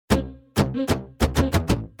Hello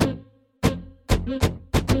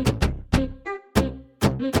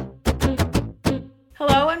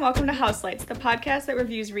and welcome to Houselights, the podcast that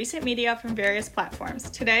reviews recent media from various platforms.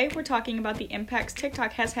 Today, we're talking about the impacts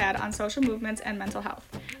TikTok has had on social movements and mental health.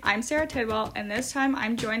 I'm Sara Tidwell, and this time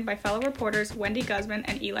I'm joined by fellow reporters Wendy Guzman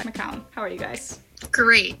and McKown. How are you guys?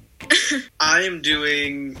 Great. I am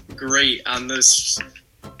doing great on this.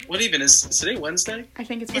 What even is today? Wednesday? I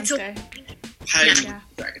think it's Wednesday.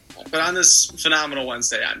 But on this phenomenal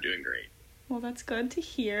Wednesday, I'm doing great. Well, that's good to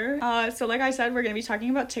hear. So like I said, we're going to be talking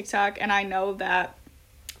about TikTok, and I know that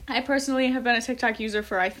I personally have been a TikTok user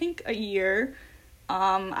for, I think, a year.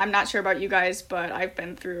 I'm not sure about you guys, but I've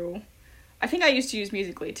been through... I think I used to use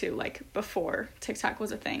Musical.ly, too, like, before TikTok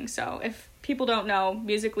was a thing. So if people don't know,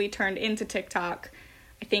 Musical.ly turned into TikTok,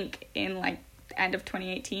 I think, in, like, the end of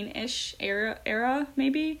 2018-ish era,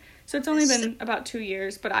 maybe. So it's only been about 2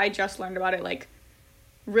 years, but I just learned about it, like,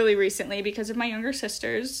 really recently because of my younger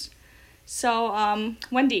sisters. So,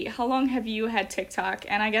 Wendy, how long have you had TikTok?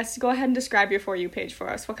 And I guess go ahead and describe your For You page for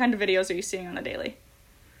us. What kind of videos are you seeing on the daily?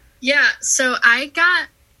 Yeah, so I got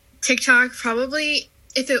TikTok probably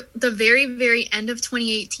the very, very end of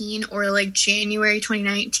 2018 or like January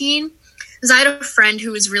 2019. Because I had a friend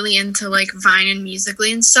who was really into like Vine and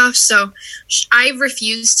Musical.ly and stuff. So I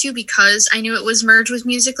refused to because I knew it was merged with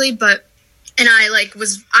Musical.ly, and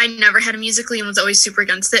I never had a Musical.ly and was always super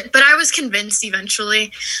against it. But I was convinced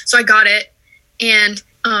eventually, so I got it. And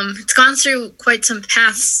it's gone through quite some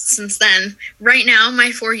paths since then. Right now,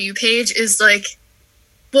 my For You page is like,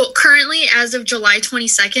 well, currently, as of July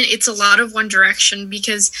 22nd, it's a lot of One Direction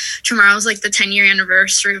because tomorrow's like the 10-year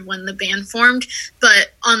anniversary of when the band formed.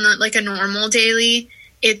 But on a normal daily,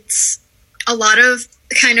 it's a lot of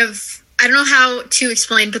kind of, I don't know how to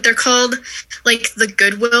explain, but they're called like the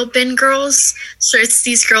Goodwill bin girls. So it's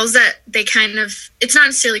these girls that they kind of, it's not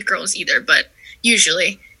necessarily girls either, but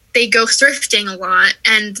usually they go thrifting a lot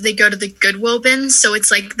and they go to the Goodwill bins. So it's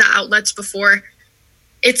like the outlets before,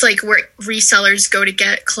 it's like where resellers go to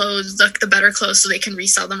get clothes, like the better clothes so they can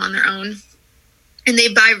resell them on their own. And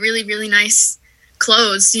they buy really, really nice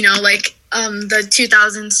clothes, you know, like the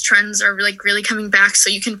 2000s trends are like really coming back,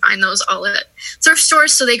 so you can find those all at thrift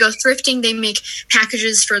stores. So they go thrifting, they make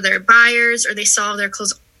packages for their buyers, or they sell their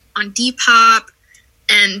clothes on Depop,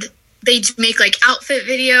 and they make like outfit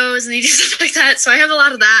videos and they do stuff like that. So I have a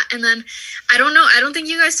lot of that. And then I don't think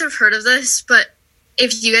you guys have heard of this, but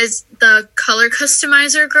if you guys, the color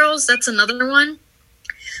customizer girls, that's another one.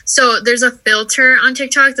 So there's a filter on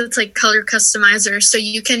TikTok that's like color customizer, so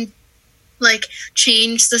you can like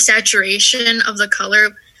change the saturation of the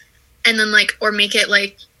color and then like, or make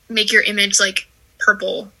your image like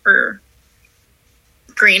purple or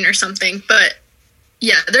green or something. But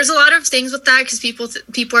yeah, there's a lot of things with that because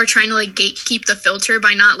people are trying to like gatekeep the filter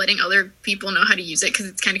by not letting other people know how to use it because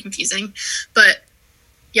it's kind of confusing. But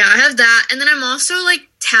yeah, I have that. And then I'm also like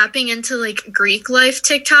tapping into like Greek life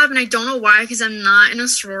TikTok, and I don't know why because I'm not in a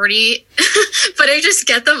sorority, but I just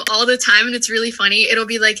get them all the time and it's really funny. It'll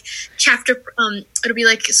be like it'll be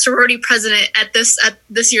like sorority president at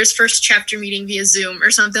this year's first chapter meeting via Zoom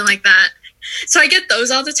or something like that. So I get those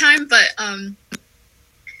all the time, but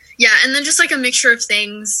yeah, and then just like a mixture of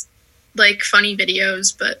things, like funny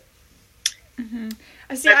videos, but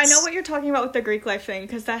See, I know what you're talking about with the Greek life thing,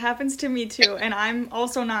 because that happens to me too, and I'm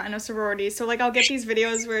also not in a sorority, so, like, I'll get these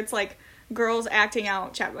videos where it's, like, girls acting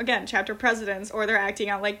out, chapter presidents, or they're acting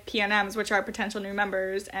out, like, PNMs, which are potential new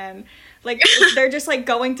members, and, like, they're just, like,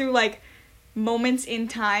 going through, like, moments in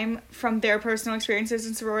time from their personal experiences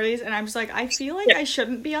in sororities, and I'm just like, I feel like I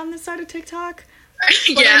shouldn't be on this side of TikTok,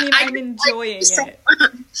 but yeah, I'm enjoying it.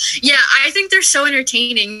 Yeah, I think they're so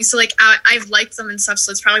entertaining. So, like, I've liked them and stuff,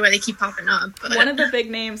 so that's probably why they keep popping up. But one of the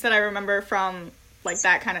big names that I remember from, like,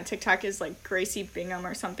 that kind of TikTok is, like, Gracie Bingham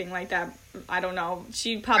or something like that. I don't know.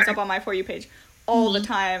 She pops up on my For You page all the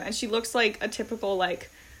time, and she looks like a typical,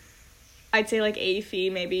 like, I'd say, like, Aphie,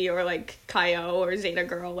 maybe, or, like, Kaio or Zeta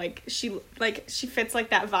Girl. Like, she fits,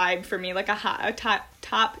 like, that vibe for me, like, a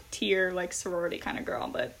top-tier, like, sorority kind of girl.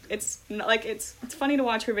 But it's, like, it's funny to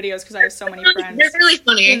watch her videos because I have so many friends they're really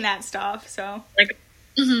funny in that stuff, so. Like,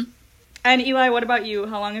 And, Eli, what about you?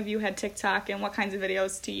 How long have you had TikTok, and what kinds of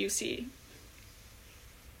videos do you see?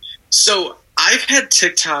 So, I've had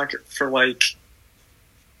TikTok for, like,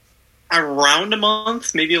 around a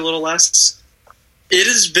month, maybe a little less. It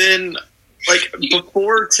has been... Like,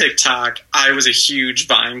 before TikTok, I was a huge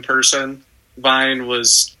Vine person. Vine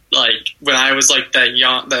was, like, when I was, like, that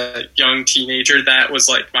young teenager, that was,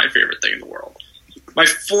 like, my favorite thing in the world. My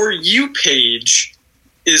For You page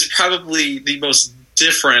is probably the most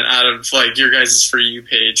different out of, like, your guys' For You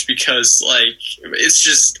page because, like, it's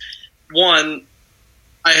just one,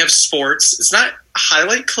 I have sports. It's not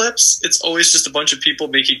highlight clips. It's always just a bunch of people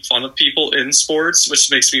making fun of people in sports,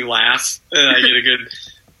 which makes me laugh, and I get a good.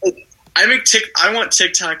 I want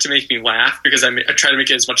TikTok to make me laugh because I try to make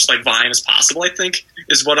it as much like Vine as possible. I think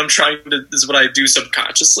is what I do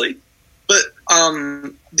subconsciously. But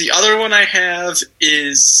the other one I have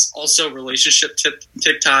is also relationship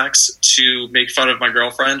TikToks to make fun of my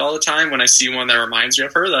girlfriend all the time when I see one that reminds me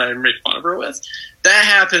of her that I make fun of her with. That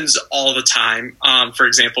happens all the time. For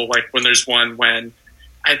example, like when there's one when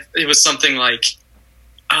it was something like,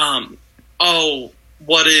 it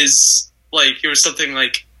was something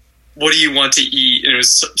like, what do you want to eat? And it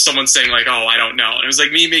was someone saying like, oh, I don't know. And it was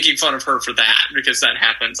like me making fun of her for that because that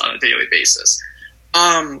happens on a daily basis.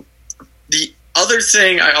 The other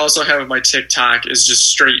thing I also have on my TikTok is just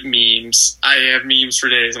straight memes. I have memes for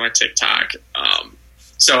days on my TikTok.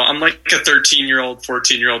 So I'm like a 13-year-old,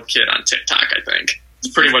 14-year-old kid on TikTok, I think.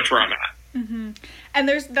 It's pretty much where I'm at. Mm-hmm. And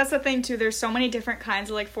that's the thing, too. There's so many different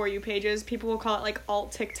kinds of, like, For You pages. People will call it, like,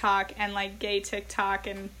 alt TikTok and, like, gay TikTok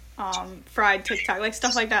and fried TikTok. Like,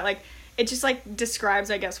 stuff like that. Like, it just, like,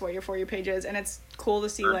 describes, I guess, what your For You page is. And it's cool to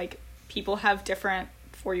see, like, people have different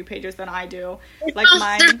For You pages than I do. Like,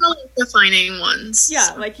 mine... There's no defining ones.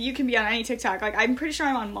 Yeah, like, you can be on any TikTok. Like, I'm pretty sure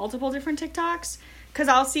I'm on multiple different TikToks. Because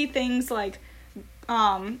I'll see things, like...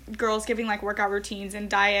 girls giving like workout routines and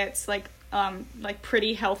diets, like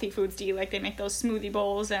pretty healthy foods to eat. Like they make those smoothie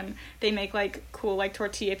bowls and they make like cool like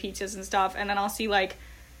tortilla pizzas and stuff. And then I'll see like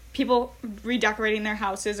people redecorating their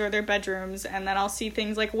houses or their bedrooms. And then I'll see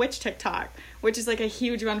things like witch TikTok, which is like a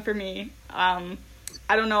huge one for me. I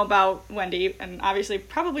don't know about Wendy, and obviously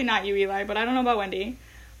probably not you, Eli, but I don't know about Wendy.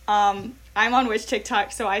 I'm on witch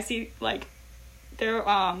TikTok, so I see like their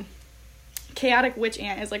chaotic witch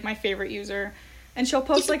aunt is like my favorite user. And she'll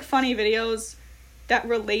post, like, funny videos that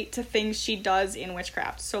relate to things she does in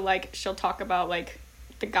witchcraft. So, like, she'll talk about, like,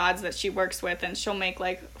 the gods that she works with, and she'll make,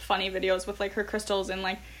 like, funny videos with, like, her crystals and,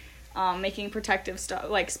 like, making protective stuff,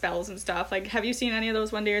 like, spells and stuff. Like, have you seen any of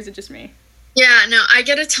those, Wendy, or is it just me? Yeah, no, I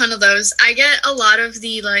get a ton of those. I get a lot of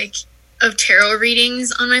the, like, of tarot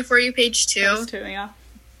readings on my For You page, too. Those too, yeah.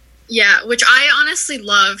 Yeah, which I honestly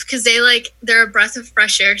love because they're a breath of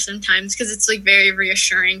fresh air sometimes because it's like very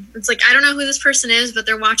reassuring. It's like, I don't know who this person is, but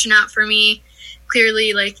they're watching out for me.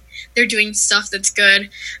 Clearly, like, they're doing stuff that's good.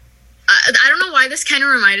 I don't know why this kind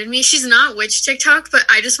of reminded me. She's not witch TikTok, but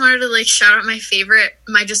I just wanted to like shout out my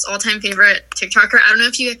just all-time favorite TikToker. I don't know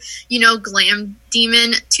if you know Glam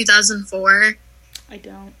Demon 2004. I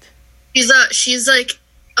don't. She's like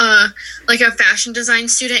a fashion design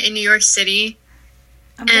student in New York City.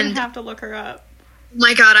 I'm gonna have to look her up.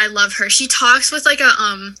 My God, I love her. She talks with like a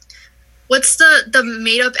what's the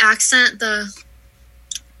made up accent? The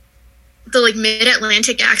like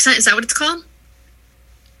mid-Atlantic accent, is that what it's called?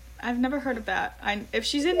 I've never heard of that. If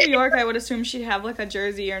she's in New York, I would assume she'd have like a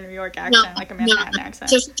Jersey or New York accent, like a Manhattan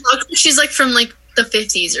accent. So she talks, she's like from like the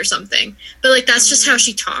 50s or something. But like that's just how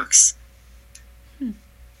she talks.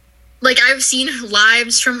 Like I've seen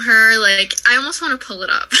lives from her, like I almost want to pull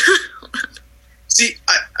it up. See,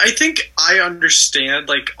 I think I understand,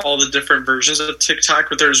 like, all the different versions of TikTok,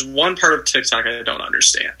 but there's one part of TikTok I don't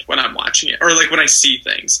understand when I'm watching it, or, like, when I see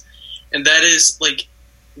things. And that is, like,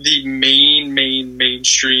 the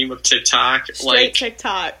mainstream of TikTok. Straight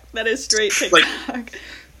TikTok. That is straight TikTok. Like,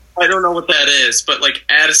 I don't know what that is, but, like,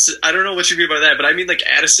 Addison... I don't know what you mean by that, but I mean, like,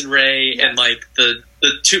 Addison Rae and, like, the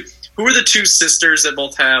two... Who are the two sisters that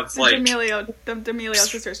both have, like... The D'Amelio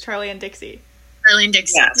sisters, Charlie and Dixie. Charlie and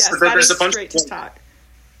Dixie. Yes, so that is a bunch straight TikTok.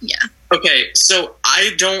 Yeah. Okay, so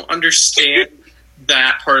I don't understand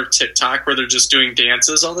that part of TikTok where they're just doing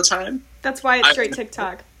dances all the time. That's why it's straight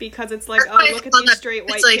TikTok, because it's like, oh, look at these straight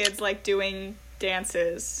white kids like doing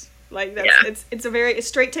dances. Like that's it's a very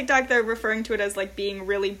straight TikTok. They're referring to it as like being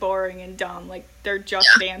really boring and dumb. Like they're just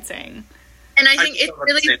dancing. And I think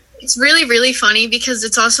it's really funny because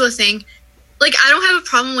it's also a thing. Like, I don't have a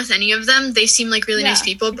problem with any of them. They seem like really nice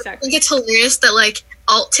people. But exactly. I think it's hilarious that, like,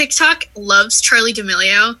 alt TikTok loves Charlie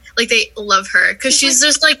D'Amelio. Like, they love her. Because she's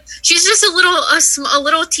just a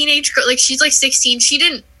little teenage girl. Like, she's, like, 16.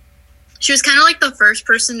 She was kind of, like, the first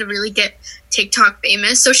person to really get TikTok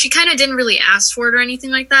famous. So she kind of didn't really ask for it or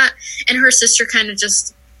anything like that. And her sister kind of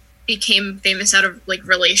just became famous out of, like,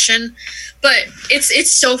 relation. But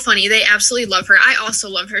it's so funny. They absolutely love her. I also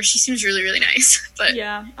love her. She seems really, really nice. But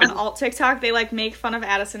yeah, on alt TikTok, they, like, make fun of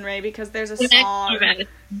Addison Rae because there's a song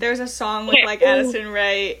with, like, Addison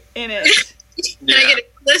Rae in it. Can I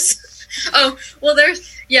get this? Oh, well, there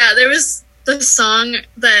was the song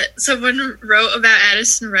that someone wrote about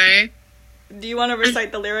Addison Rae. Do you want to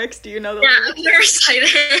recite the lyrics? Do you know the lyrics? I'm going to recite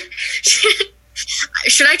it.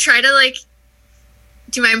 Should I try to, like,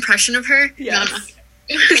 do my impression of her? Yes.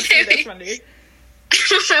 No. Okay. I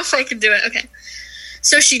don't know if I can do it. Okay.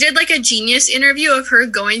 So she did, like, a Genius interview of her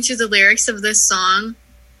going through the lyrics of this song.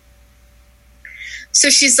 So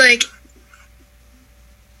she's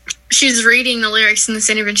reading the lyrics in this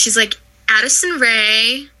interview, and she's like, Addison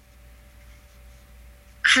Rae.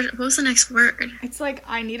 What was the next word? It's like,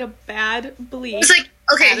 I need a bad bleep. It's like,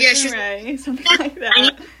 okay, Addison yeah, she's Rae, something like that. I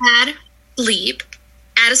need a bad bleep.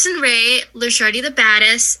 Addison Rae, LaShardy the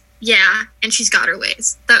baddest. Yeah, and she's got her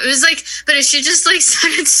ways. That was like, but it should just like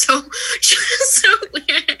sounded so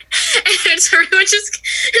weird, and it's everyone just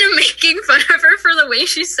kind of making fun of her for the way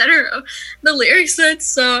she said the lyrics of that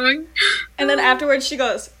song. And then afterwards, she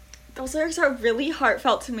goes, "Those lyrics are really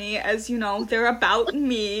heartfelt to me, as you know, they're about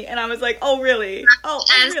me." And I was like, "Oh really? Oh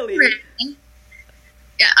really?" Rae.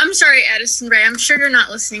 Yeah, I'm sorry, Addison Rae. I'm sure you're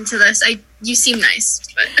not listening to this. You seem nice,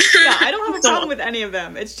 but yeah, I don't have a problem with any of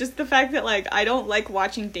them. It's just the fact that, like, I don't like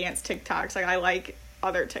watching dance TikToks. Like, I like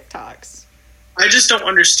other TikToks. I just don't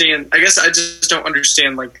understand. I guess I just don't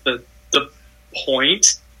understand, like, the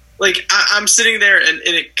point. Like, I'm sitting there and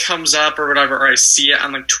it comes up or whatever, or I see it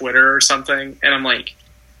on, like, Twitter or something, and I'm like,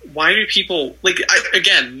 why do people, like,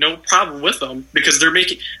 again, no problem with them, because they're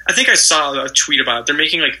making, I think I saw a tweet about it, they're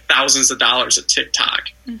making, like, thousands of dollars at TikTok.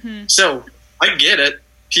 Mm-hmm. So, I get it.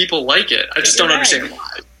 People like it. I just don't understand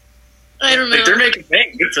why. I don't know. Like, they're making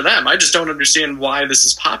bank. Good for them. I just don't understand why this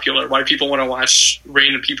is popular, why people want to watch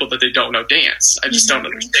random people that they don't know dance. I just don't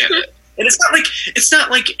understand it. And it's not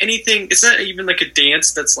like anything, it's not even like a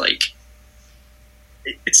dance that's like,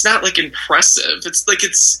 it's not like impressive. It's like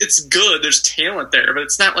it's good. There's talent there, but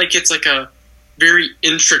it's not like it's like a very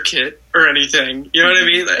intricate or anything. You know what I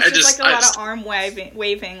mean? It's just like a lot of arm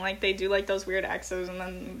waving. Like they do like those weird X's and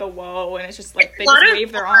then the whoa, and it's just like they just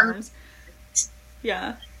wave their arms.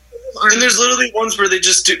 Yeah. And there's literally ones where they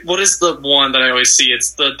just do. What is the one that I always see?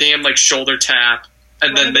 It's the damn like shoulder tap,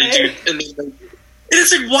 and then they do. And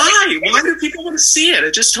it's like, why? Why do people want to see it? I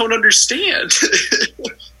just don't understand.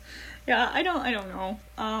 Yeah, I don't know.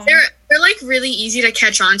 They're like really easy to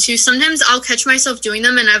catch on to. Sometimes I'll catch myself doing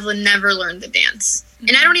them and I've never learned the dance. Mm-hmm.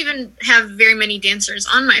 And I don't even have very many dancers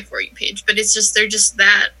on my For You page, but it's just, they're just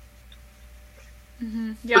that.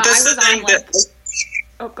 Mm-hmm. Yeah, but that's the thing that...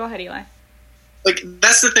 Oh, go ahead, Eli. Like,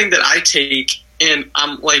 that's the thing that I take, and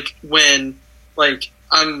I'm like, when, like,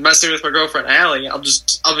 I'm messing with my girlfriend, Allie, I'll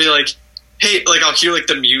be like, hey, like, I'll hear, like,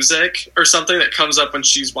 the music or something that comes up when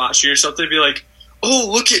she's watching or something, be like, oh,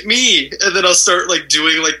 look at me, and then I'll start like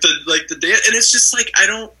doing like the dance, and it's just like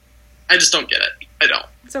I just don't get it. I don't.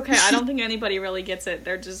 It's okay. I don't think anybody really gets it.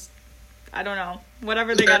 They're just, I don't know,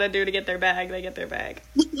 whatever they gotta do to get their bag, they get their bag.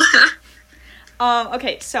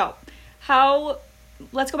 Okay, so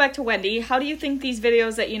let's go back to Wendy. How do you think these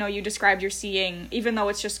videos that you described you're seeing, even though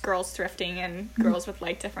it's just girls thrifting and girls with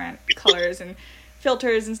like different colors and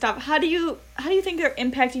filters and stuff, how do you think they're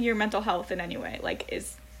impacting your mental health in any way? Like,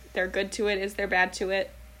 is they're good to it? Is there bad to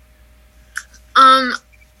it? I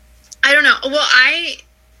don't know. Well, I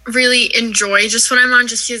really enjoy just what I'm on,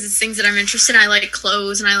 just because it's things that I'm interested in. I like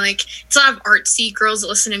clothes, and it's a lot of artsy girls that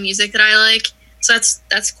listen to music that I like, so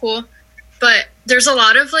that's cool. But there's a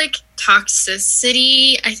lot of like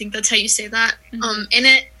toxicity, I think that's how you say that, in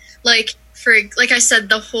it. Like, for like I said,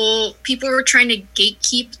 the whole people were trying to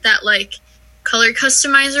gatekeep that like color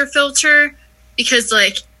customizer filter because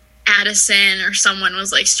like Addison or someone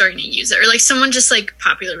was like starting to use it, or like someone just like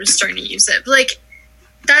popular was starting to use it. But like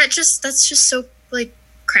that's just so like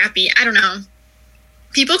crappy. I don't know.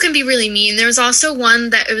 People can be really mean. There was also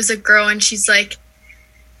one that it was a girl, and she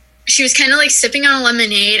was kind of like sipping on a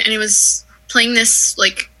lemonade, and it was playing this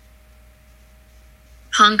like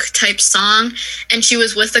punk type song, and she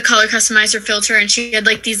was with the color customizer filter, and she had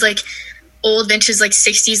like these like old vintage like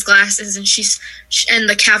 60s glasses, and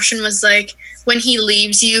the caption was like, when he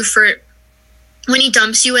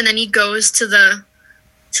dumps you and then he goes to the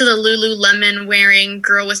Lululemon wearing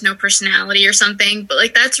girl with no personality or something. But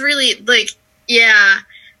like that's really like, yeah,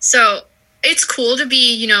 so it's cool to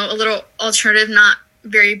be a little alternative, not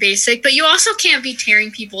very basic, but you also can't be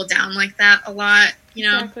tearing people down like that a lot,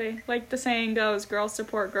 Exactly, like the saying goes, girls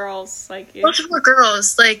support girls. Like girls support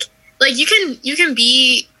girls. Like you can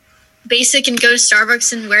be basic and go to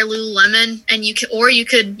Starbucks and wear Lululemon, and you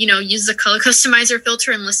could use the color customizer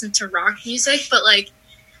filter and listen to rock music, but like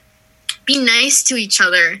be nice to each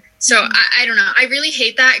other. So I don't know, I really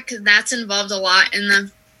hate that, because that's involved a lot in the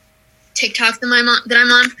TikTok that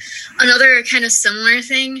I'm on. Another kind of similar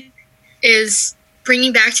thing is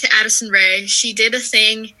bringing back to Addison Rae. She did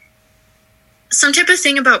some type of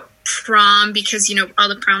thing about prom, because all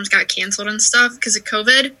the proms got canceled and stuff because of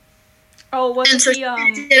COVID. Oh, was and it so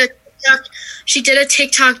the she did a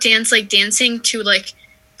TikTok dance, like dancing to like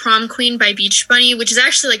Prom Queen by Beach Bunny, which is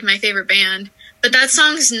actually like my favorite band. But that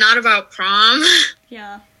song's not about prom.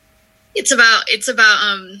 Yeah. It's about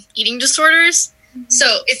eating disorders. Mm-hmm. So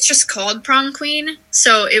it's just called Prom Queen.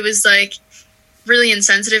 So it was like really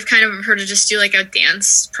insensitive kind of her to just do like a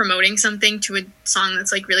dance promoting something to a song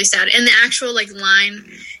that's like really sad. And the actual like line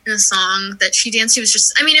in the song that she danced to was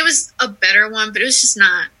just, I mean, it was a better one, but it was just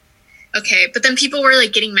not okay. But then people were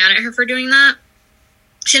like getting mad at her for doing that.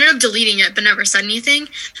 She ended up deleting it but never said anything.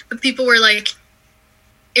 But people were like,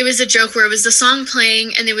 it was a joke where it was the song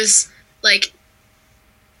playing and it was like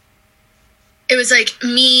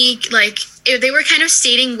me, like they were kind of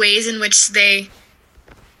stating ways in which they,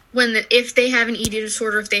 if they have an eating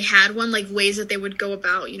disorder, if they had one, like ways that they would go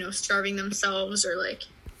about, you know, starving themselves or like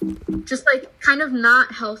just like kind of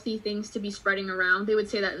not healthy things to be spreading around. They would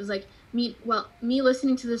say that it was like me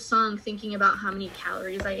listening to this song thinking about how many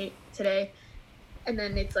calories I ate today, and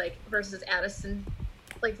then it's like versus Addison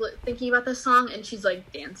like thinking about this song and she's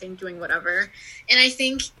like dancing, doing whatever. And I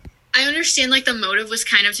think I understand like the motive was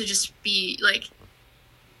kind of to just be like,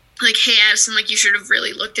 hey Addison, like you should have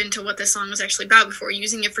really looked into what this song was actually about before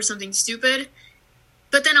using it for something stupid.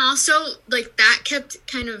 But then also like that kept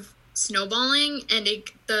kind of snowballing, and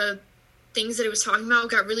the things that it was talking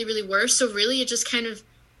about got really, really worse. So really it just kind of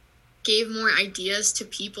gave more ideas to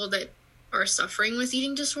people that are suffering with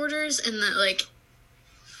eating disorders, and that like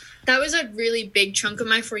that was a really big chunk of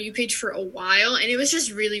my For You page for a while, and it was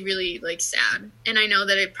just really, really like sad. And I know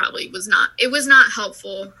that it probably was not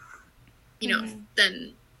helpful, you know,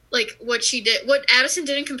 then like what Addison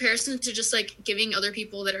did in comparison to just like giving other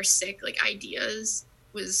people that are sick like ideas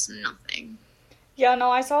was nothing. Yeah,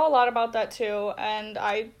 no, I saw a lot about that too, and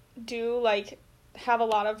I do like have a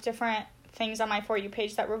lot of different things on my For You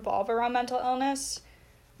page that revolve around mental illness.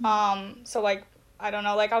 So like I don't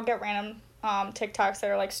know, like I'll get random TikToks that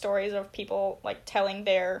are like stories of people like telling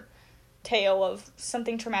their tale of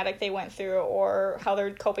something traumatic they went through or how they're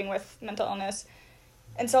coping with mental illness.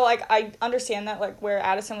 And so like I understand that like where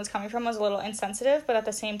Addison was coming from was a little insensitive, but at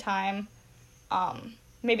the same time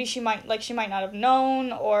maybe she might not have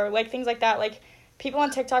known, or like things like that. Like people on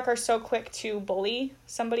TikTok are so quick to bully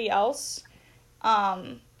somebody else,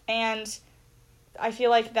 and I feel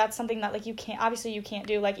like that's something that, like, you can't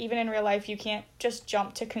do. Like, even in real life, you can't just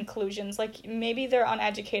jump to conclusions. Like, maybe they're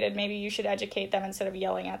uneducated. Maybe you should educate them instead of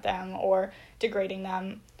yelling at them or degrading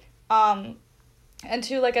them. And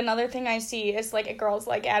two, like, another thing I see is, like, girls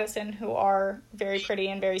like Addison who are very pretty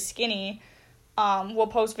and very skinny will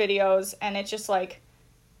post videos, and it's just, like,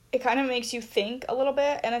 it kind of makes you think a little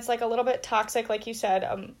bit, and it's, like, a little bit toxic, like you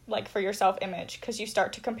said, like, for your self-image, because you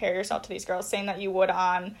start to compare yourself to these girls, saying that you would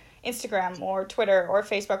on Instagram or Twitter or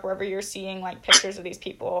Facebook, wherever you're seeing like pictures of these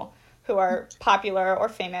people who are popular or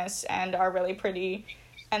famous and are really pretty,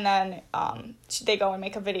 and then they go and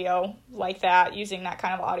make a video like that using that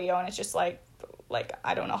kind of audio, and it's just like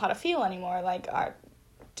I don't know how to feel anymore. Like,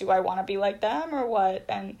 do I want to be like them or what?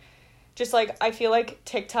 And just like I feel like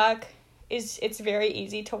TikTok it's very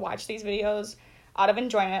easy to watch these videos out of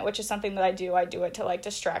enjoyment, which is something that I do it to like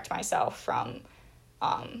distract myself from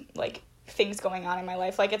like things going on in my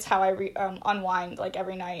life. Like, it's how I unwind, like,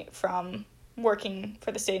 every night from working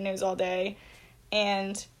for the state news all day.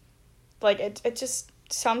 And like it just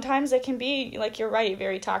sometimes it can be, like, you're right,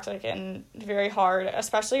 very toxic and very hard,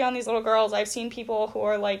 especially on these little girls. I've seen people who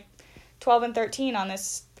are like 12 and 13 on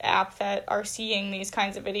this app that are seeing these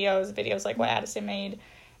kinds of videos like what Addison made,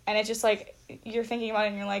 and it's just like you're thinking about it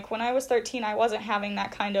and you're like, when I was 13 I wasn't having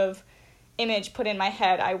that kind of image put in my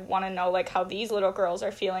head. I want to know, like, how these little girls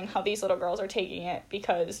are feeling, how these little girls are taking it,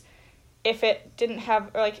 because if it didn't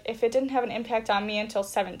have an impact on me until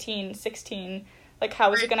 17, 16, like,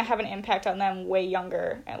 how is it going to have an impact on them way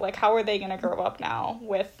younger? And, like, how are they going to grow up now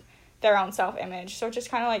with their own self-image? So just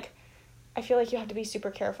kind of, like, I feel like you have to be super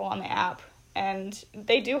careful on the app. And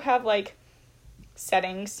they do have, like,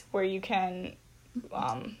 settings where you can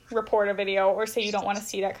report a video or say you don't want to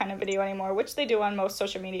see that kind of video anymore, which they do on most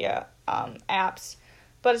social media apps.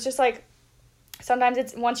 But it's just like sometimes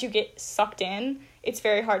it's once you get sucked in, it's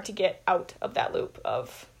very hard to get out of that loop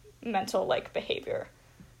of mental, like, behavior.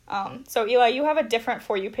 So Eli, you have a different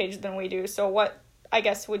For You page than we do. So what, I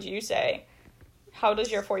guess, would you say? How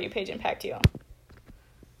does your For You page impact you?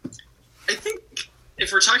 I think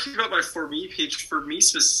if we're talking about my For Me page, for me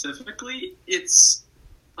specifically, it's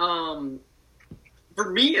for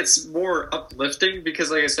me, it's more uplifting because,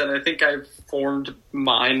 like I said, I think I've formed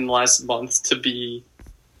mine last month to be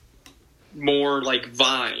more like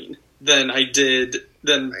Vine than I did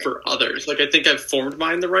for others. Like, I think I've formed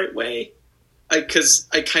mine the right way. because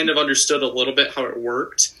I kind of understood a little bit how it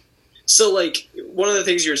worked. So, like, one of the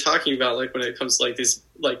things you were talking about, like, when it comes to, like, these,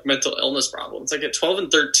 like, mental illness problems, like, at 12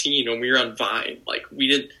 and 13, when we were on Vine, like,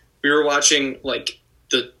 we were watching, like,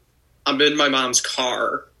 I'm in my mom's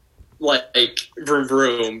car, like, vroom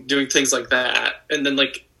vroom, doing things like that. And then,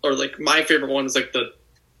 like, or, like, my favorite one is, like,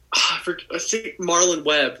 I think Marlon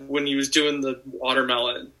Webb, when he was doing the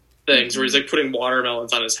watermelon things, where he's, like, putting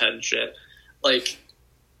watermelons on his head and shit. Like,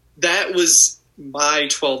 that was my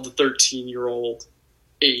 12 to 13-year-old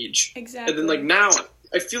age. Exactly. And then, like, now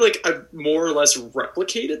I feel like I've more or less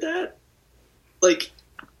replicated that. Like,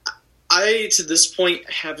 I to this point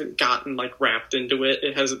haven't gotten, like, wrapped into it.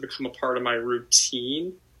 It hasn't become a part of my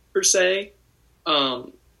routine per se.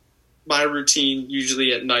 My routine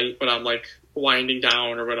usually at night when I'm, like, winding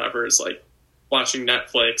down or whatever is, like, watching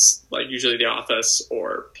Netflix, like, usually The Office,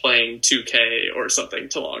 or playing 2K or something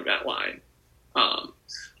along that line.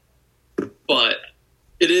 But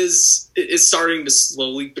it's starting to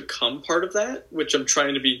slowly become part of that, which I'm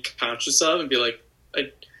trying to be conscious of and be like,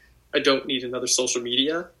 I don't need another social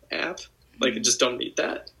media app. Like, I just don't need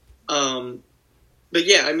that. But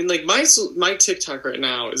yeah, I mean, like, my TikTok right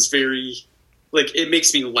now is very, like, it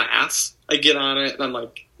makes me laugh. I get on it and I'm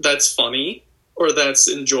like, that's funny, or that's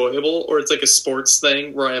enjoyable, or it's like a sports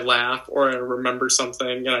thing where I laugh, or I remember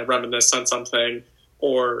something and I reminisce on something,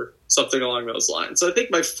 or something along those lines. So I think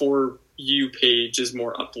my For You page is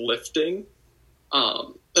more uplifting.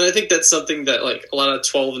 And I think that's something that, like, a lot of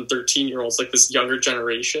 12 and 13-year-olds, like, this younger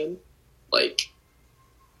generation, like,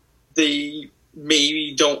 they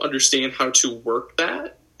maybe don't understand how to work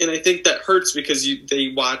that. And I think that hurts because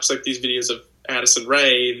they watch, like, these videos of Addison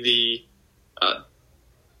Rae,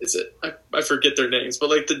 I forget their names, but,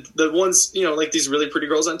 like, the ones, you know, like, these really pretty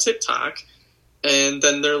girls on TikTok, and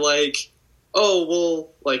then they're like, oh, well,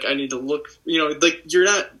 like, I need to look, you know, like, you're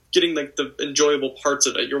not getting, like, the enjoyable parts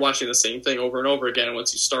of it. You're watching the same thing over and over again. And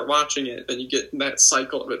once you start watching it, then you get in that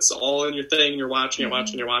cycle of it's all in your thing. You're watching it,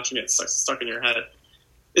 watching it. It's stuck in your head.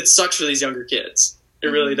 It sucks for these younger kids. It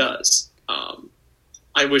really does.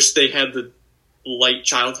 I wish they had the light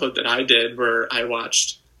childhood that I did, where I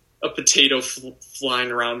watched a potato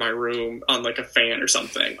flying around my room on, like, a fan or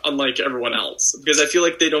something, unlike everyone else, because I feel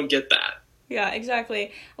like they don't get that. Yeah,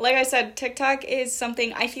 exactly. Like I said, TikTok is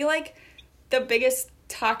something, I feel like the biggest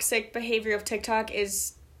toxic behavior of TikTok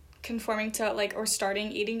is conforming to, like, or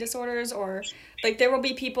starting eating disorders, or, like, there will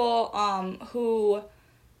be people who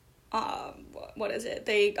what is it?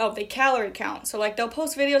 They calorie count. So, like, they'll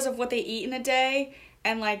post videos of what they eat in a day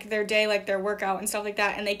and, like, their day, like, their workout and stuff like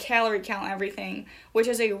that, and they calorie count everything, which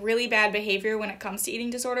is a really bad behavior when it comes to eating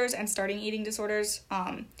disorders and starting eating disorders.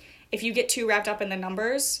 If you get too wrapped up in the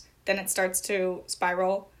numbers, then it starts to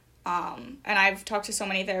spiral. And I've talked to so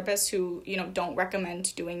many therapists who, you know, don't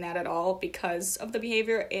recommend doing that at all because of the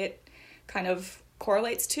behavior it kind of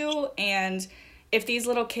correlates to. And if these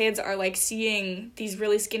little kids are, like, seeing these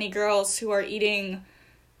really skinny girls who are eating,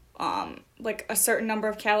 like, a certain number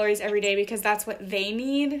of calories every day because that's what they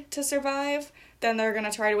need to survive, then they're going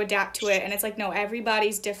to try to adapt to it. And it's like, no,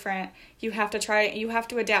 everybody's different. You have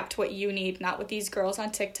to adapt to what you need, not what these girls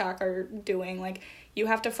on TikTok are doing. Like, you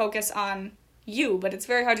have to focus on you, but it's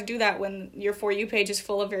very hard to do that when your For You page is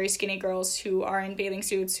full of very skinny girls who are in bathing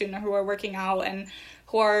suits, who are working out, and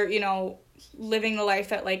who are, you know, living the life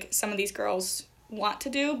that, like, some of these girls want to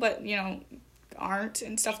do, but, you know, aren't,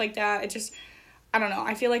 and stuff like that. It just, I don't know.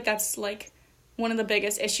 I feel like that's, like, one of the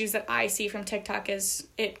biggest issues that I see from TikTok is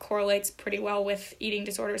it correlates pretty well with eating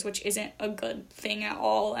disorders, which isn't a good thing at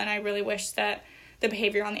all, and I really wish that the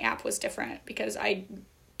behavior on the app was different, because I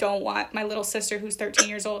don't want my little sister who's 13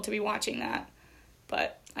 years old to be watching that,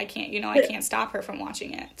 but I can't, you know, I can't stop her from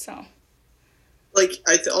watching it, so. Like,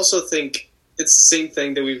 I also think it's the same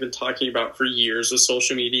thing that we've been talking about for years with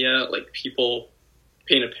social media. Like, people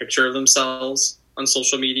paint a picture of themselves on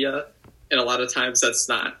social media, and a lot of times that's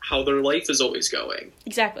not how their life is always going.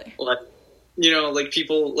 Exactly. Like, you know, like,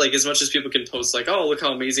 people, like, as much as people can post, like, oh, look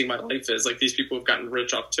how amazing my life is, like, these people have gotten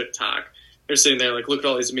rich off TikTok. They're sitting there like, look at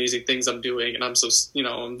all these amazing things I'm doing, and I'm so, you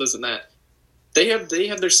know, and this and that. They have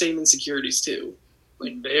their same insecurities too.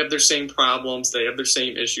 Like, they have their same problems, they have their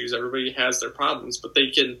same issues. Everybody has their problems, but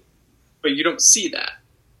you don't see that.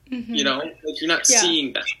 Mm-hmm. You know, like, you're not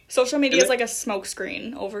seeing that. Social media is like a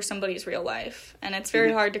smokescreen over somebody's real life, and it's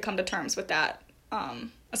very hard to come to terms with that,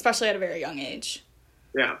 especially at a very young age.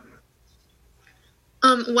 Yeah.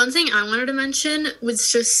 One thing I wanted to mention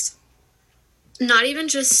was just not even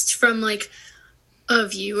just from, like, a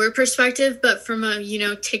viewer perspective, but from a, you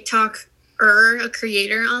know, TikToker, a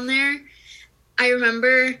creator on there. I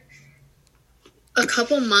remember a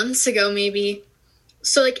couple months ago, maybe,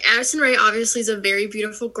 So, like, Addison Rae obviously is a very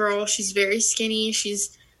beautiful girl. She's very skinny.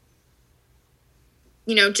 She's,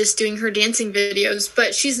 you know, just doing her dancing videos.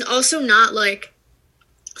 But she's also not, like,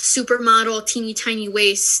 supermodel, teeny tiny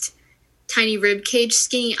waist, tiny rib cage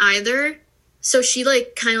skinny either. So she,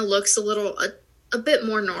 like, kind of looks a bit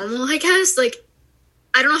more normal, I guess. Like,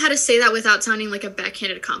 I don't know how to say that without sounding like a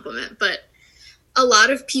backhanded compliment, but a lot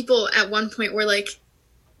of people at one point were, like,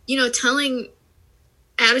 you know, telling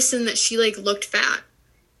Addison that she, like, looked fat.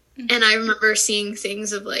 And I remember seeing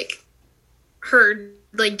things of, like, her,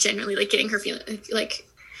 like, genuinely, like, getting her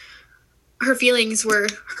her feelings were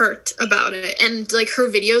hurt about it. And, like, her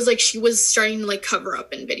videos, like, she was starting to, like, cover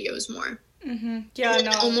up in videos more. Mm-hmm. Yeah, and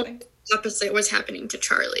no. Almost opposite was happening to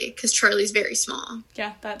Charlie, because Charlie's very small.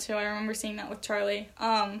 Yeah, that too. I remember seeing that with Charlie.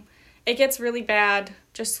 It gets really bad,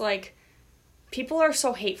 just, like, people are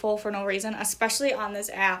so hateful for no reason, especially on this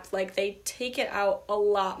app. Like, they take it out a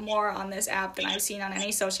lot more on this app than I've seen on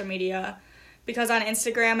any social media. Because on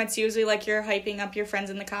Instagram, it's usually, like, you're hyping up your friends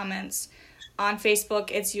in the comments. On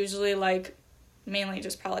Facebook, it's usually, like, mainly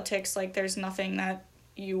just politics. Like, there's nothing that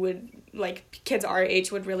you would, like, kids our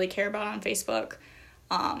age would really care about on Facebook.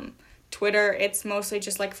 Twitter, it's mostly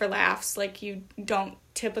just, like, for laughs. Like, you don't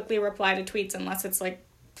typically reply to tweets unless it's, like,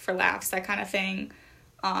 for laughs, that kind of thing.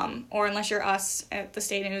 Or unless you're us at the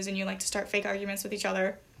State News and you like to start fake arguments with each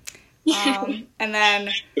other. And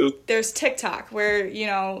then there's TikTok, where, you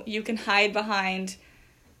know, you can hide behind,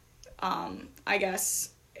 I guess,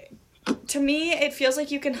 to me, it feels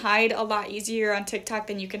like you can hide a lot easier on TikTok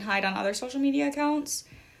than you can hide on other social media accounts.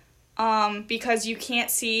 Because you can't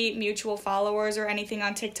see mutual followers or anything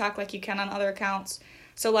on TikTok like you can on other accounts.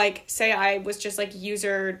 So, like, say I was just, like,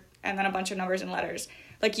 user and then a bunch of numbers and letters.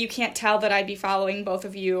 Like, you can't tell that I'd be following both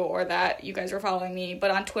of you or that you guys were following me.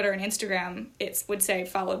 But on Twitter and Instagram, it would say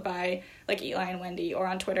followed by, like, Eli and Wendy. Or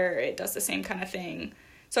on Twitter, it does the same kind of thing.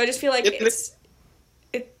 So I just feel like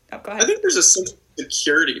oh, go ahead. I think there's a sense of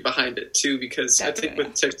security behind it, too. Because I think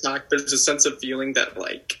with TikTok, there's a sense of feeling that,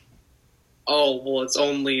 like, oh, well, it's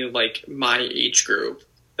only, like, my age group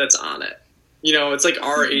that's on it. You know, it's, like,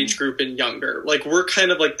 our age group and younger. Like, we're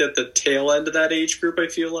kind of, like, the tail end of that age group, I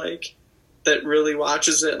feel like, that really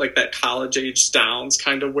watches it. Like, that college age down's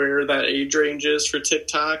kind of where that age range is for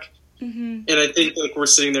TikTok. Mm-hmm. And I think, like, we're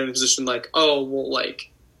sitting there in a position like, oh, well,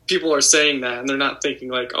 like, people are saying that, and they're not thinking,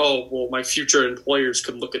 like, oh, well, my future employers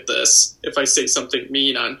could look at this if I say something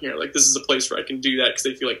mean on here. Like, this is a place where I can do that because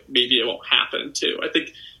they feel like maybe it won't happen, too. I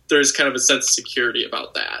think there's kind of a sense of security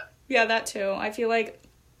about that. Yeah, that, too. I feel like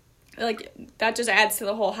that just adds to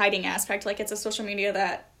the whole hiding aspect. Like, it's a social media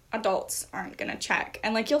that adults aren't gonna check.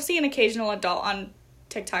 And, like, you'll see an occasional adult on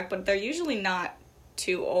TikTok, but they're usually not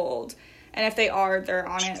too old. And if they are, they're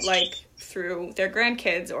on it, like, through their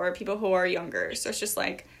grandkids or people who are younger. So it's just,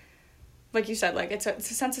 like you said, like, it's a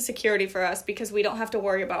sense of security for us because we don't have to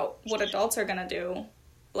worry about what adults are gonna do,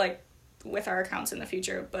 like, with our accounts in the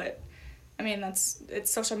future. But, I mean,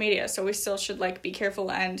 it's social media, so we still should, like, be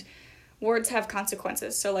careful, and words have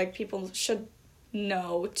consequences. So, like, people should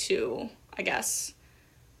know to, I guess,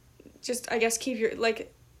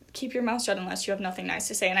 keep your mouth shut unless you have nothing nice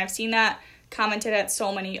to say. And I've seen that commented at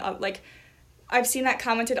so many, I've seen that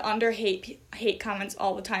commented under hate comments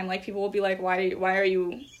all the time. Like, people will be like, why are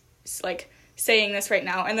you, like, saying this right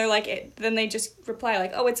now? And they're like, then they just reply,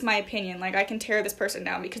 like, oh, it's my opinion. Like, I can tear this person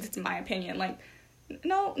down because it's my opinion. Like,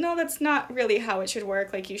 no, that's not really how it should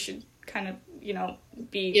work. Like, you should kind of, you know,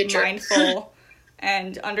 be mindful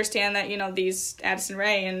and understand that, you know, these Addison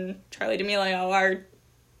Rae and Charli D'Amelio are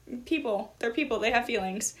people. They're people. They have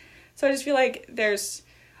feelings. So I just feel like there's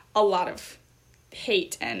a lot of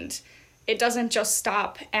hate, and it doesn't just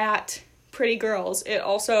stop at pretty girls. It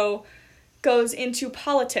also goes into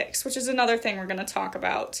politics, which is another thing we're going to talk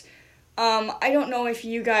about. I don't know if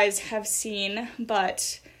you guys have seen,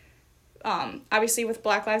 but obviously with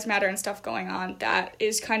Black Lives Matter and stuff going on, that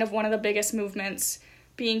is kind of one of the biggest movements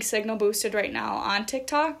being signal boosted right now on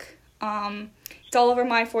TikTok. It's all over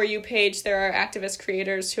my For You page. There are activist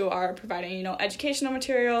creators who are providing, you know, educational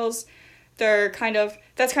materials. That's kind of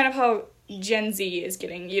how Gen Z is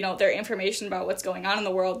getting, you know, their information about what's going on in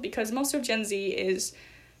the world, because most of Gen Z is,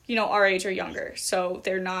 you know, our age or younger. So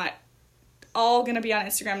they're not all going to be on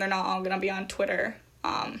Instagram. They're not all going to be on Twitter.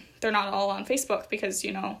 They're not all on Facebook because,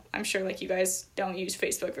 you know, I'm sure, like, you guys don't use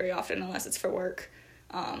Facebook very often unless it's for work.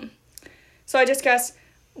 So I just guess,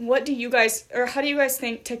 how do you guys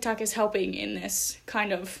think TikTok is helping in this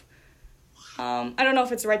kind of, I don't know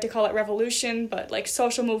if it's right to call it revolution, but, like,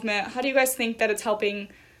 social movement? How do you guys think that it's helping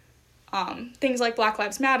things like Black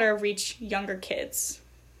Lives Matter reach younger kids?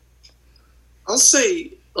 I'll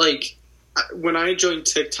say, like, when I joined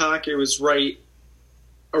TikTok, it was right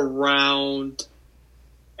around,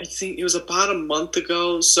 I think it was about a month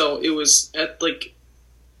ago, so it was at, like,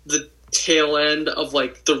 the tail end of,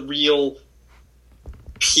 like, the real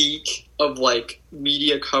peak of, like,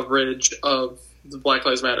 media coverage of the Black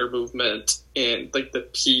Lives Matter movement, and, like, the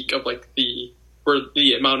peak of, like, the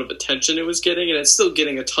amount of attention it was getting, and it's still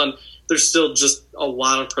getting a ton. There's still just a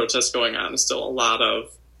lot of protests going on, and still a lot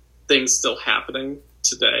of things still happening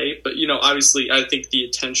today. But, you know, obviously, I think the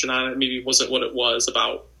attention on it maybe wasn't what it was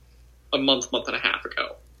about a month and a half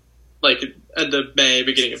ago, like end of May,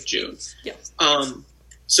 beginning of June. Yeah.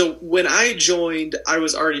 So when I joined, I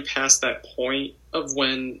was already past that point of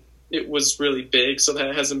when it was really big, so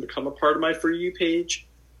that hasn't become a part of my For You page.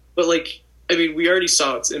 But, like, I mean, we already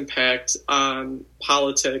saw its impact on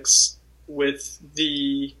politics with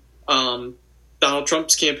the Donald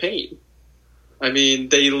Trump's campaign. I mean,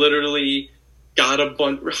 they literally got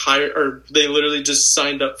they literally just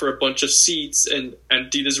signed up for a bunch of seats and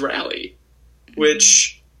emptied his rally,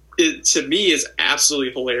 which to me is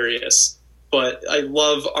absolutely hilarious. But I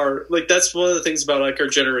love that's one of the things about, like, our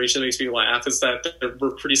generation that makes me laugh, is that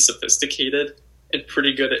we're pretty sophisticated and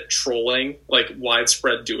pretty good at trolling, like,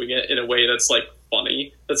 widespread doing it in a way that's, like,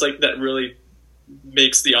 funny. That's, like, that really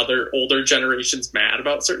makes the other older generations mad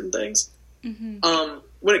about certain things. Mm-hmm.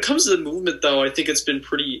 When it comes to the movement, though, I think it's been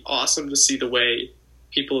pretty awesome to see the way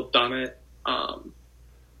people have done it.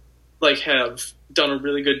 Like, have done a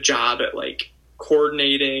really good job at, like,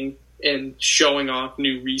 coordinating and showing off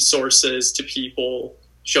new resources to people,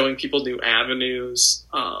 showing people new avenues.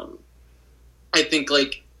 I think,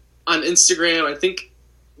 like, on Instagram, I think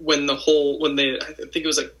I think it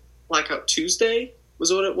was, like, Blackout Tuesday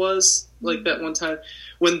was what it was, like, that one time.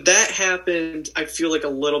 When that happened, I feel like a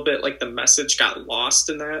little bit like the message got lost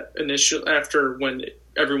in that initial, after when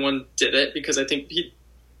everyone did it, because I think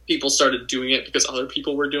people started doing it because other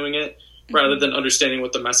people were doing it, rather than understanding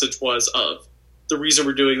what the message was of, the reason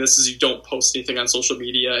we're doing this is you don't post anything on social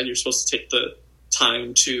media, and you're supposed to take the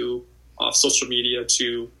time off social media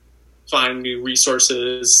to find new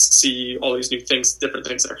resources, see all these new things, different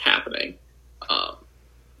things that are happening.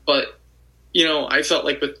 But, you know, I felt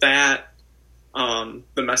like with that, the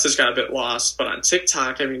message got a bit lost. But on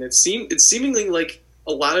TikTok, I mean, it's seemingly like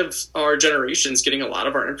a lot of our generation's getting a lot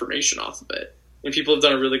of our information off of it, and people have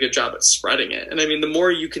done a really good job at spreading it. And I mean, the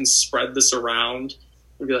more you can spread this around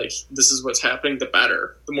and be like, this is what's happening, the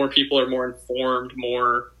better. The more people are more informed,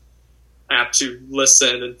 more apt to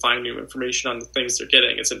listen and find new information on the things they're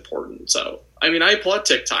getting. It's important. So, I mean, I applaud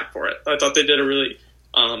TikTok for it. I thought they did a really,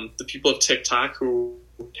 the people of TikTok who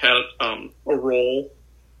had a role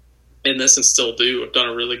in this and still do, have done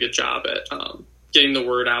a really good job at getting the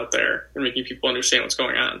word out there and making people understand what's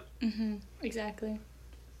going on. Mm-hmm. Exactly.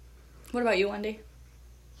 What about you, Wendy?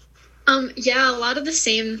 Yeah, a lot of the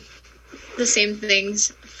same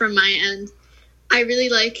things from my end. I really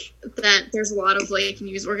like that there's a lot of, like,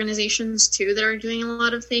 news organizations too that are doing a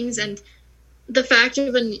lot of things, and the fact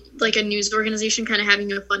of a news organization kind of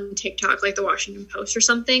having a fun TikTok like the Washington Post or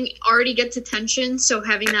something already gets attention. So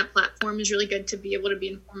having that platform is really good to be able to be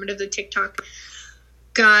informative. The TikTok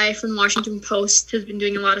guy from the Washington Post has been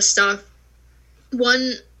doing a lot of stuff.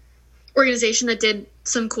 One organization that did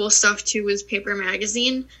some cool stuff too was Paper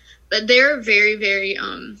Magazine, but they're very, very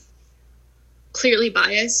clearly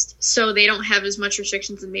biased, so they don't have as much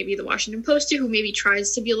restrictions as maybe the Washington Post do, who maybe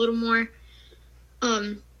tries to be a little more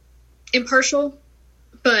impartial.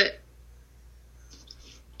 But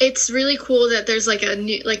it's really cool that there's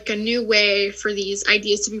a new way for these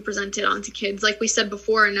ideas to be presented onto kids, like we said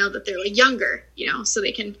before, now that they're younger, so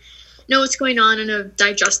they can know what's going on in a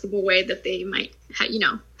digestible way that they might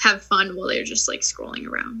have fun while they're just scrolling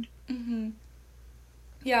around. Mm-hmm.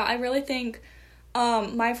 Yeah, I really think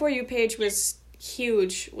my For You page was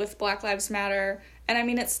huge with Black Lives Matter, and I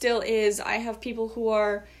mean, it still is. I have people who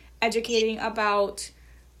are educating about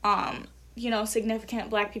significant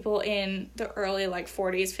Black people in the early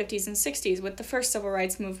 40s, 50s, and 60s with the first civil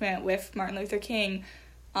rights movement with Martin Luther King,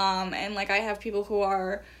 and I have people who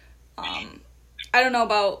are I don't know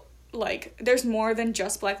about there's more than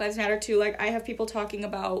just Black Lives Matter too. I have people talking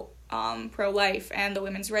about pro-life and the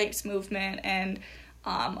women's rights movement and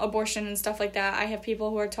abortion and stuff like that. I have people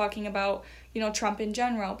who are talking about Trump in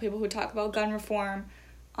general, people who talk about gun reform,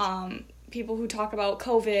 people who talk about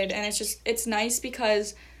COVID, and it's nice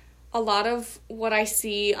because a lot of what I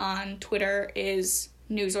see on Twitter is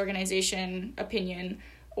news organization opinion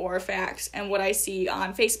or facts, and what I see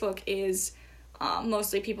on Facebook is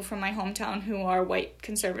mostly people from my hometown who are white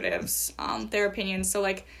conservatives, their opinions.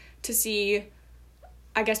 So to see,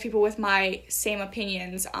 I guess, people with my same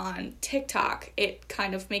opinions on TikTok, it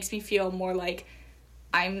kind of makes me feel more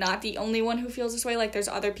I'm not the only one who feels this way. Like, there's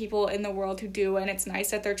other people in the world who do, and it's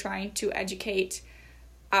nice that they're trying to educate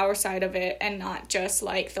our side of it and not just,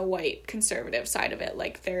 like, the white conservative side of it.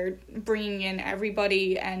 Like, they're bringing in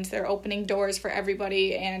everybody, and they're opening doors for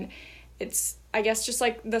everybody, and it's, I guess, just,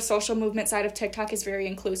 like, the social movement side of TikTok is very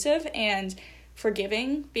inclusive and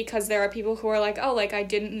forgiving, because there are people who are like, oh, like, I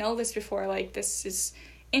didn't know this before, like, this is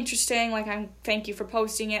interesting, like, thank you for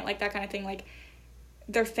posting it, like, that kind of thing. Like,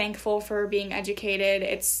 they're thankful for being educated.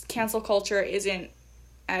 It's cancel culture isn't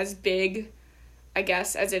as big, I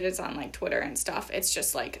guess, as it is on, like, Twitter and stuff. It's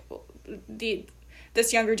just, like,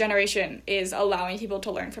 this younger generation is allowing people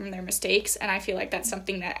to learn from their mistakes, and I feel like that's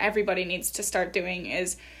something that everybody needs to start doing.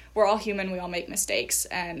 Is we're all human, we all make mistakes,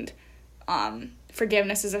 and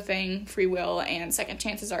forgiveness is a thing, free will and second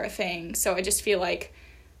chances are a thing. So I just feel like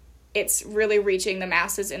it's really reaching the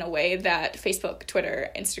masses in a way that Facebook, Twitter,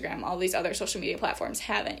 Instagram, all these other social media platforms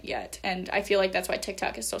haven't yet. And I feel like that's why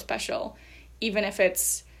TikTok is so special, even if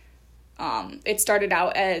it's it started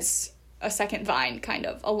out as a second Vine, kind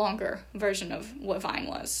of a longer version of what Vine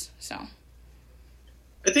was. So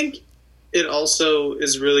I think it also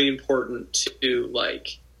is really important to,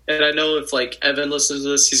 like, and I know if, like, Evan listens to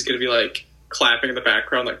this, he's going to be, like, clapping in the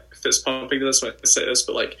background, like, fist pumping to this when I say this,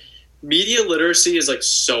 but, like, media literacy is, like,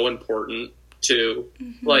 so important to,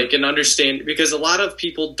 like, and understand, because a lot of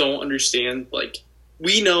people don't understand, like,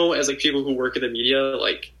 we know as, like, people who work in the media,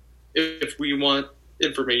 like, if we want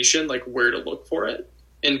information, like, where to look for it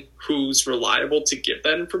and who's reliable to give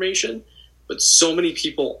that information, but so many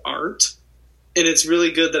people aren't. And it's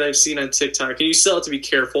really good that I've seen on TikTok, and you still have to be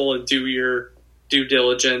careful and do your due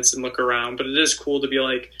diligence and look around, but it is cool to be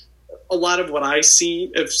like, a lot of what have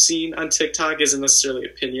seen on TikTok isn't necessarily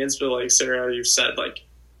opinions, but like Sarah, you said, like,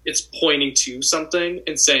 it's pointing to something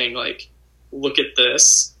and saying, like, look at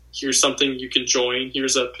this, here's something you can join,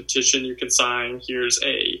 here's a petition you can sign, here's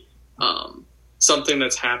a something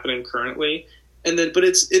that's happening currently. And then, but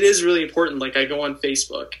it is really important. Like, I go on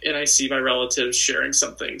Facebook and I see my relatives sharing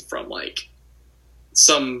something from, like,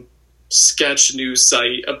 some sketch news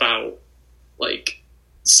site about, like,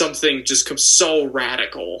 something just comes so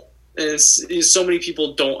radical. And so many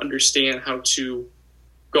people don't understand how to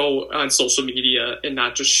go on social media and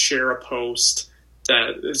not just share a post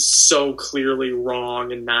that is so clearly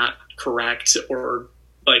wrong and not correct, or,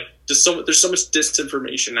 like, there's so much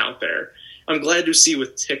disinformation out there. I'm glad to see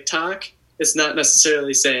with TikTok, it's not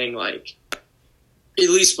necessarily saying, like, at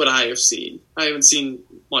least what I have seen, I haven't seen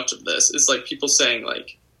much of this, is, like, people saying,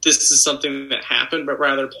 like, this is something that happened, but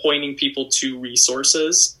rather pointing people to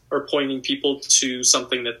resources or pointing people to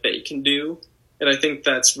something that they can do. And I think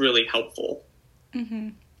that's really helpful. Mm-hmm.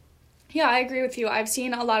 Yeah, I agree with you. I've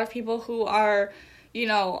seen a lot of people who are, you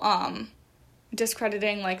know,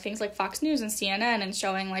 discrediting, like, things like Fox News and CNN and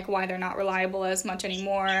showing, like, why they're not reliable as much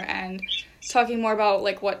anymore, and talking more about,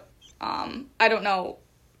 like, what, I don't know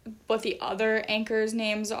what the other anchors'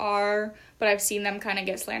 names are, but I've seen them kind of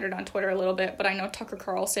get slandered on Twitter a little bit. But I know Tucker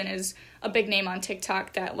Carlson is a big name on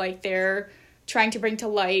TikTok that, like, they're trying to bring to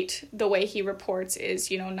light the way he reports is,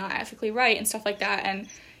 you know, not ethically right and stuff like that. And,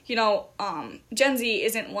 you know, Gen Z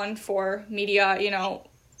isn't one for media. You know,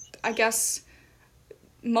 I guess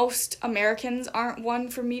most Americans aren't one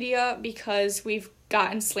for media because we've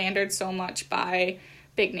gotten slandered so much by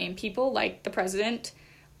big name people like the president.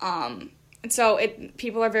 And so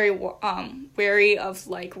people are very wary of,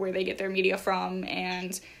 like, where they get their media from,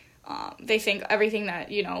 and they think everything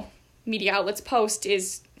that, you know, media outlets post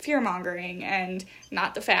is fear-mongering and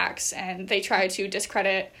not the facts, and they try to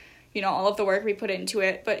discredit, you know, all of the work we put into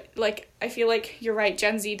it. But, like, I feel like you're right,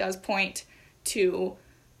 Gen Z does point to,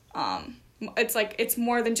 it's like, it's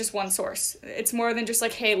more than just one source. It's more than just,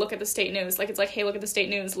 like, hey, look at the state news. Like, it's like, hey, look at the state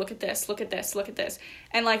news, look at this, look at this, look at this.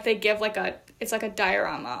 And, like, they give, like, it's like a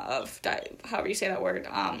diorama of, however you say that word,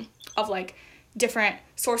 of, like, different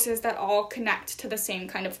sources that all connect to the same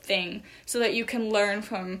kind of thing, so that you can learn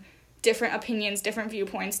from different opinions, different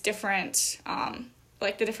viewpoints, different,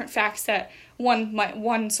 like, the different facts that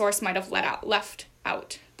one source might have left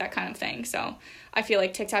out, that kind of thing. So I feel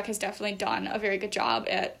like TikTok has definitely done a very good job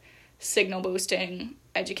at signal boosting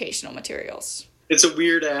educational materials. It's a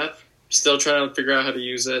weird app. Still trying to figure out how to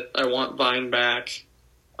use it. I want Vine back.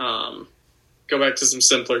 Go back to some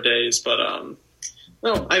simpler days, but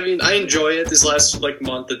no, I mean, I enjoy it. This last, like,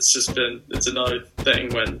 month, it's another thing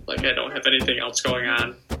when, like, I don't have anything else going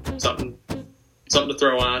on. Something to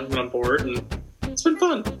throw on when I'm bored, and it's been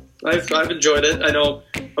fun. I've enjoyed it. I know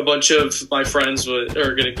a bunch of my friends are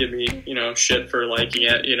going to give me, you know, shit for liking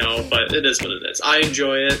it, you know, but it is what it is. I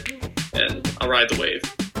enjoy it, and I'll ride the wave.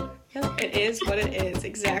 Yep, it is what it is,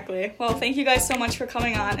 exactly. Well, thank you guys so much for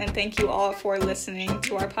coming on, and thank you all for listening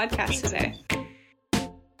to our podcast today.